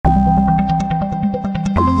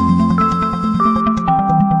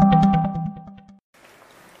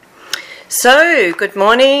So, good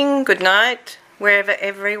morning, good night, wherever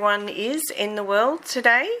everyone is in the world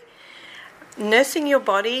today. Nursing your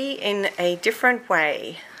body in a different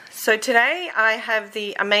way. So today I have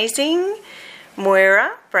the amazing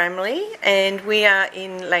Moira Bramley and we are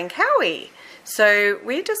in Langkawi. So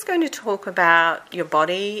we're just going to talk about your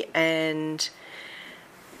body and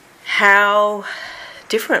how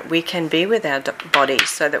different we can be with our body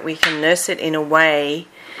so that we can nurse it in a way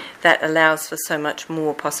that allows for so much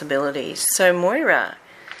more possibilities. So Moira.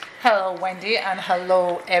 Hello Wendy, and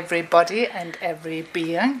hello everybody and every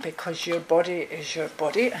being, because your body is your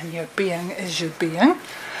body and your being is your being.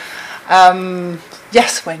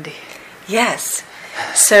 Yes, Wendy. Yes.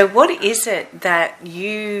 So what is it that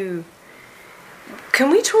can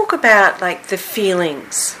we talk about like the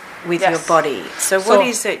feelings with your body? So what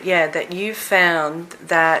is it, that you've found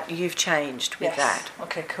that you've changed with that?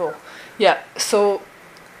 Okay, cool. Yeah, so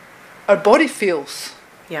our body feels.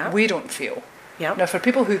 Yeah. We don't feel. Yep. Now, for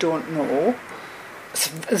people who don't know,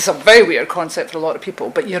 it's a very weird concept for a lot of people,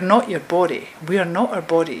 but you're not your body. We are not our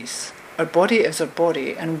bodies. Our body is our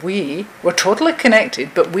body, and we're totally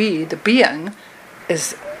connected, but we, the being,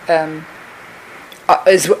 is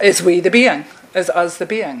we, the being, is us, the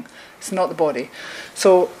being. It's not the body.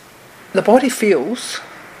 So the body feels.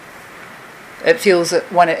 It feels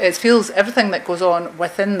it feels everything that goes on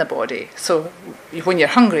within the body. So when you're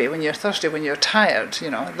hungry, when you're thirsty, when you're tired,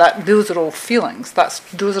 those are all feelings.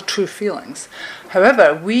 Those are true feelings.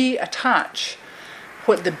 However, we attach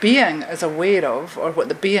what the being is aware of or what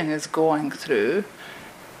the being is going through.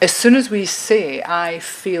 As soon as we say, I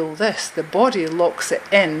feel this, the body locks it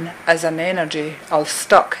in as an energy, a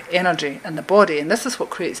stuck energy in the body, and this is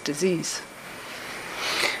what creates disease.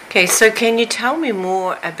 Okay, so can you tell me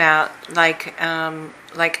more about like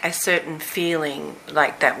a certain feeling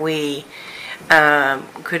like that we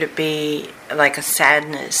could it be like a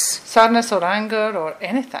sadness or anger or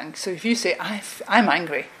anything? So if you say I'm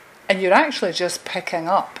angry, and you're actually just picking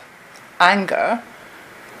up anger,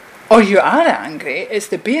 or you are angry, it's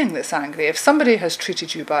the being that's angry. If somebody has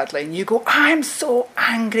treated you badly and you go, I'm so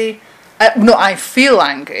angry, I feel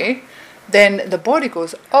angry, then the body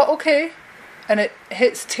goes, oh, okay. And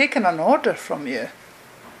it's taken an order from you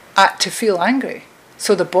to feel angry.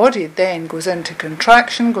 So the body then goes into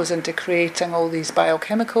contraction, goes into creating all these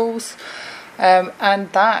biochemicals,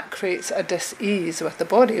 and that creates a dis-ease with the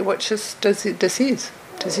body, which is disease.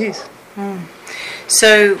 Mm.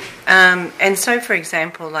 So, so for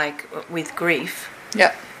example, like with grief,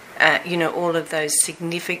 all of those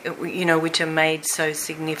significant, which are made so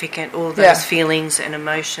significant, all those feelings and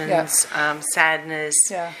emotions, sadness.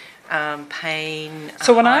 Yeah. Pain.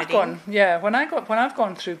 So when I've gone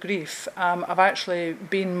through grief, I've actually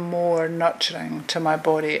been more nurturing to my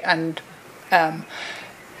body and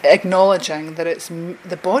acknowledging that it's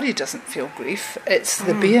the body doesn't feel grief. It's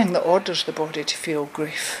the being that orders the body to feel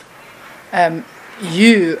grief.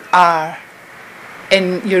 You're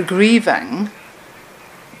grieving,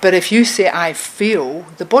 but if you say I feel,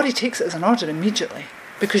 the body takes it as an order immediately.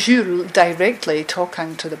 Because you're directly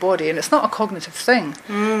talking to the body, and it's not a cognitive thing.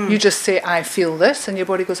 You just say, I feel this, and your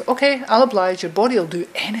body goes, okay, I'll oblige. Your body will do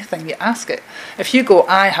anything you ask it. If you go,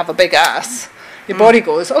 I have a big ass, your body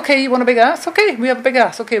goes, okay, you want a big ass? Okay, we have a big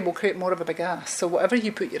ass. Okay, we'll create more of a big ass. So whatever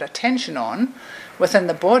you put your attention on within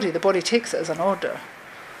the body takes it as an order.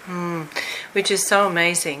 Which is so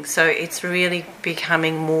amazing. So it's really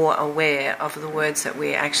becoming more aware of the words that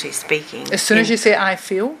we're actually speaking. As soon as you say, I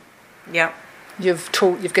feel. Yeah. You've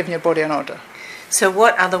given your body an order. So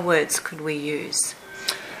what other words could we use?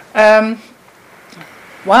 I'm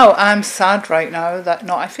sad right now.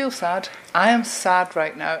 I feel sad. I am sad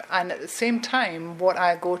right now. And at the same time, what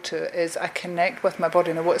I go to is I connect with my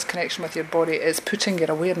body. Now, what is connection with your body is putting your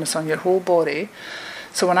awareness on your whole body.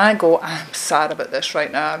 So when I go, I'm sad about this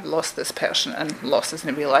right now. I've lost this person, and loss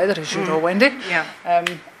isn't real either, as you know, Wendy. Yeah.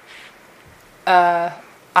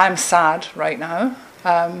 I'm sad right now.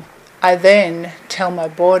 I then tell my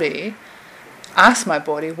body, ask my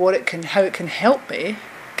body how it can help me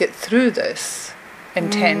get through this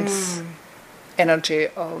intense energy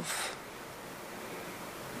of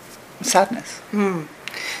sadness.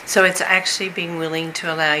 So it's actually being willing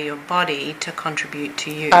to allow your body to contribute to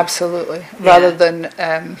you. Absolutely. Rather than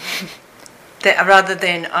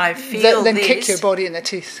I feel than this. kick your body in the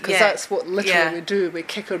teeth, because that's what literally we do. We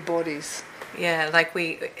kick our bodies. Yeah, like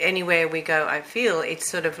anywhere we go, I feel it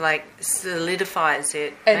sort of like solidifies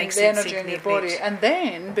it, and makes the it energy in your significant. body. And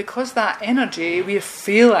then, because that energy, we're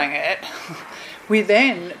feeling it, we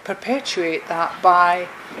then perpetuate that by,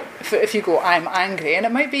 if you go, I'm angry, and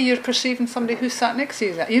it might be you're perceiving somebody who's sat next to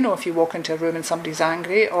you. If you walk into a room and somebody's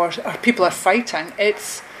angry or people are fighting,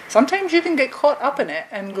 it's Sometimes you can get caught up in it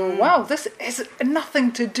and go, wow, this is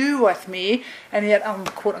nothing to do with me, and yet I'm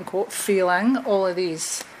quote unquote feeling all of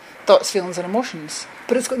these thoughts, feelings and emotions,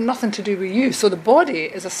 but it's got nothing to do with you. So the body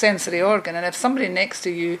is a sensory organ, and if somebody next to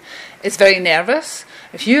you is very nervous,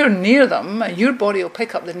 if you're near them, your body will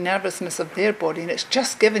pick up the nervousness of their body, and it's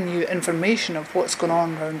just giving you information of what's going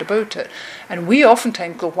on round about it. And we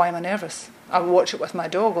oftentimes go, why am I nervous? I watch it with my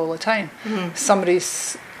dog all the time. Somebody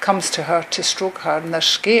comes to her to stroke her and they're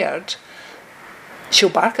scared, she'll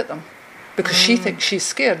bark at them because she thinks she's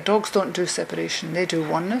scared. Dogs don't do separation, they do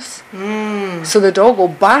oneness. So the dog will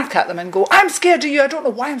bark at them and go, I'm scared of you, I don't know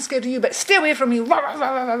why I'm scared of you, but stay away from me, you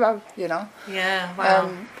know. Yeah, wow.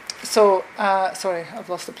 Sorry, I've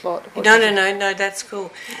lost the plot. No, that's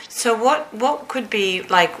cool. So what could be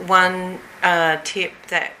like one tip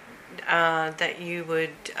that you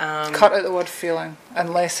would... cut out the word feeling,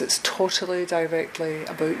 unless it's totally directly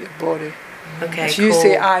about your body. Okay, if you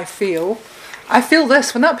say, I feel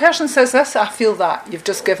this, when that person says this, I feel that, you've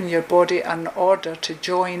just given your body an order to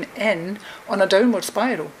join in on a downward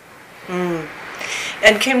spiral.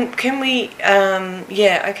 And can we...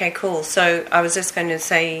 okay, cool. So I was just going to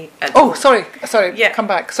say... Sorry, yeah. Come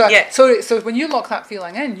back. So when you lock that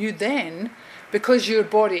feeling in, you then, because your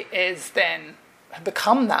body is then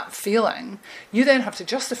become that feeling, you then have to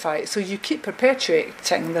justify it. So you keep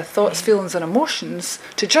perpetuating the thoughts, feelings and emotions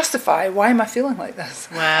to justify, why am I feeling like this?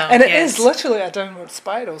 Wow. And it is literally a downward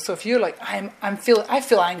spiral. So if you're like, I feel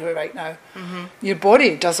angry right now, your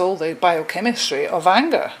body does all the biochemistry of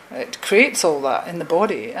anger. It creates all that in the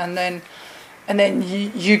body, and then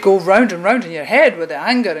you go round and round in your head with the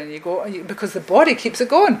anger, and because the body keeps it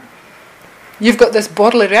going. You've got this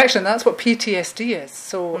bodily reaction. That's what PTSD is.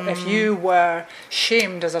 So if you were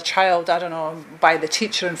shamed as a child, I don't know, by the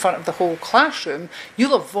teacher in front of the whole classroom,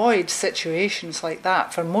 you'll avoid situations like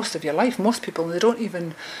that for most of your life. Most people, they don't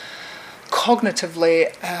even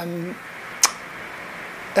cognitively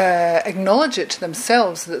acknowledge it to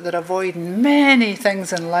themselves that they're avoiding many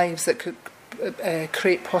things in lives that could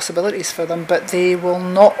create possibilities for them, but they will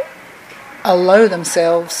not allow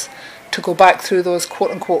themselves to go back through those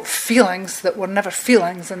quote-unquote feelings that were never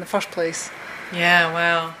feelings in the first place. Yeah,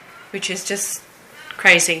 wow. Which is just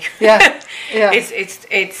crazy. Yeah.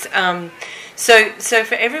 It's so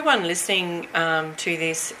for everyone listening to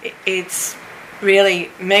this, it's really,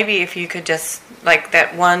 maybe if you could just, like,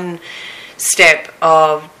 that one step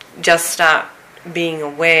of just start being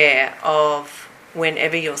aware of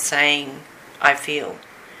whenever you're saying, I feel.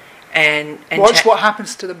 And watch what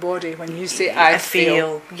happens to the body when you say I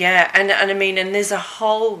feel. Yeah, and I mean, and there's a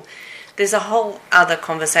whole other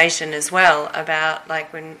conversation as well about,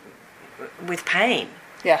 like, when with pain.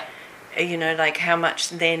 Yeah. You know, like how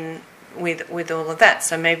much then with all of that.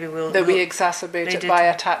 So maybe we exacerbate it by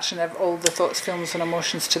attaching all the thoughts, feelings and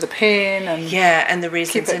emotions to the pain, and and the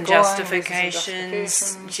reasons and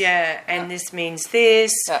justifications. Yeah, and this means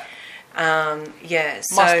this. Yeah.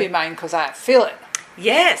 Must be mine because I feel it.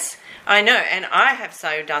 Yes. I know, and I have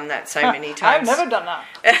done that so many times. I've never done that.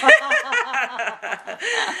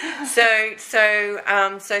 So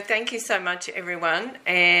thank you so much, everyone,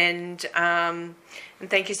 and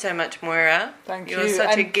thank you so much, Moira. Thank you. You're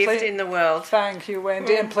such a gift in the world. Thank you,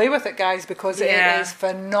 Wendy, and play with it, guys, because it is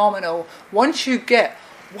phenomenal. Once you get,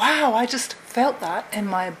 wow, I just felt that in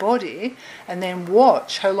my body, and then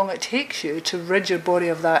watch how long it takes you to rid your body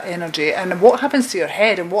of that energy, and what happens to your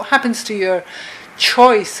head, and what happens to your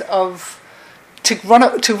choice of to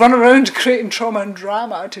run around creating trauma and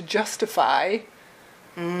drama to justify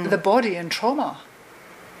the body and trauma.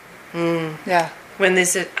 Yeah. When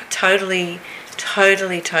there's a totally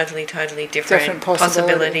different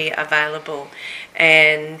possibility available,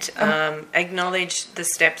 and acknowledge the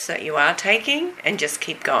steps that you are taking and just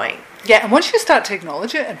keep going. Yeah, and once you start to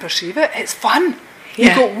acknowledge it and perceive it, it's fun.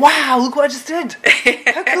 You go, wow, look what I just did.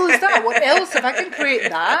 How cool is that? What else, if I can create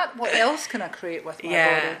that, what else can I create with my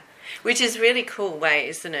body? Which is really cool way,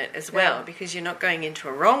 isn't it, as well? Because you're not going into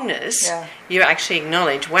a wrongness. You actually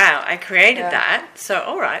acknowledge, wow, I created that. So,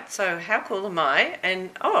 all right, so how cool am I?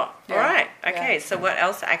 And, all right, okay, so what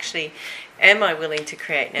else actually am I willing to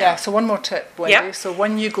create now? Yeah, so one more tip, Wendy. So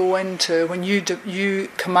when you go into, when you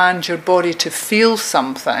command your body to feel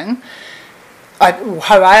something,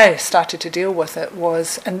 how I started to deal with it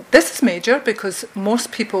was, and this is major because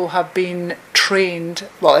most people have been trained,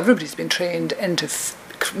 well, everybody's been trained into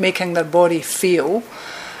making their body feel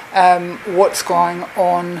what's going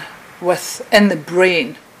on in the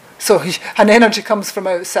brain. So an energy comes from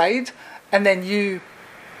outside, and then you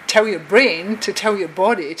tell your brain to tell your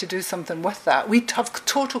body to do something with that. We have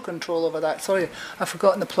total control over that. Sorry, I've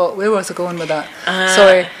forgotten the plot. Where was I going with that?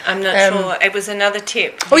 Sorry. I'm not sure. It was another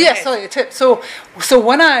tip. Oh, yeah, sorry, a tip. So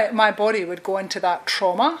when my body would go into that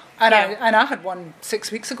trauma, and I had one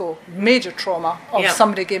 6 weeks ago, major trauma of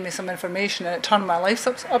somebody gave me some information and it turned my life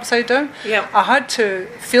upside down. Yeah. I had to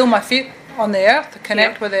feel my feet on the earth,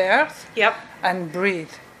 connect with the earth, and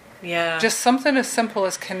breathe. Yeah. Just something as simple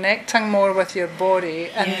as connecting more with your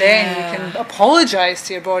body, and then you can apologise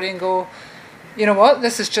to your body and go, you know what,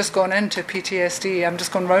 this has just gone into PTSD. I'm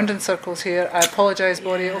just going round in circles here. I apologise,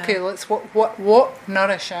 body. Okay, let's what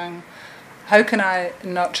nourishing. How can I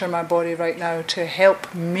nurture my body right now to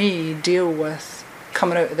help me deal with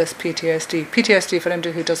coming out of this PTSD? PTSD, for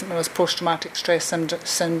anybody who doesn't know, is post-traumatic stress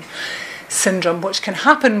syndrome, which can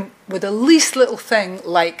happen with the least little thing,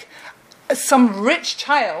 like some rich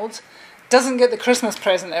child doesn't get the Christmas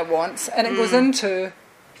present it wants, and it goes into,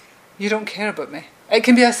 you don't care about me. It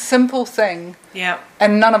can be a simple thing,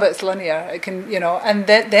 and none of it's linear. It can, and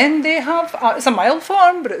then they have, it's a mild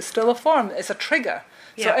form, but it's still a form. It's a trigger.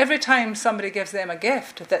 So every time somebody gives them a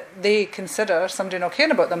gift that they consider somebody not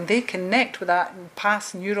caring about them, they connect with that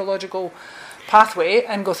past neurological pathway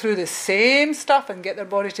and go through the same stuff and get their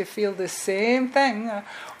body to feel the same thing.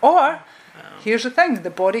 Or here's the thing: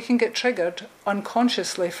 the body can get triggered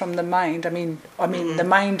unconsciously from the mind. I mean, the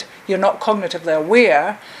mind. You're not cognitively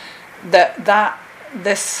aware that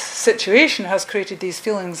this situation has created these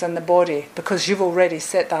feelings in the body because you've already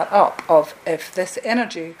set that up. Of if this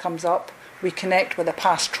energy comes up, we connect with a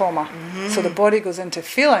past trauma. So the body goes into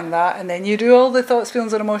feeling that, and then you do all the thoughts,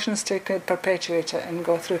 feelings, and emotions to perpetuate it and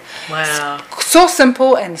go through. Wow. So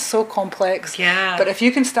simple and so complex. Yeah. But if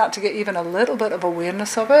you can start to get even a little bit of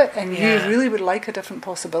awareness of it, and you really would like a different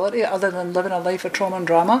possibility other than living a life of trauma and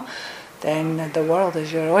drama, then the world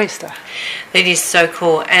is your oyster. That is so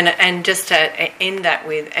cool. And just to end that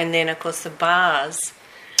with, and then of course the bars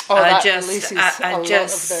are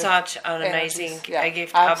just such an amazing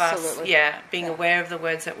gift of us. Being aware of the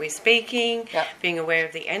words that we're speaking, being aware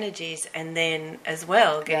of the energies, and then as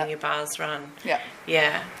well getting your bars run.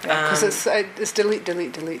 Because it's delete.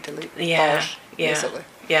 Bars, basically.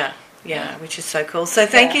 Which is so cool. So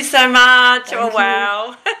thank you so much. Thank you.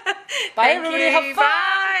 Wow. Bye, everybody. Have fun.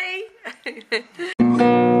 Bye.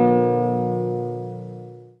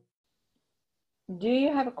 Do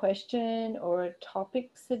you have a question or a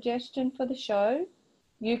topic suggestion for the show?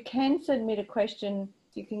 You can submit a question.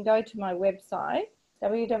 You can go to my website,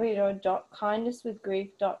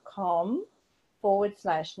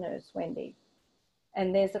 www.kindnesswithgrief.com/Nurse Wendy.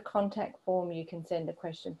 And there's a contact form you can send a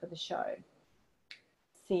question for the show.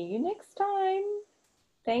 See you next time.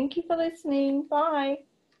 Thank you for listening. Bye.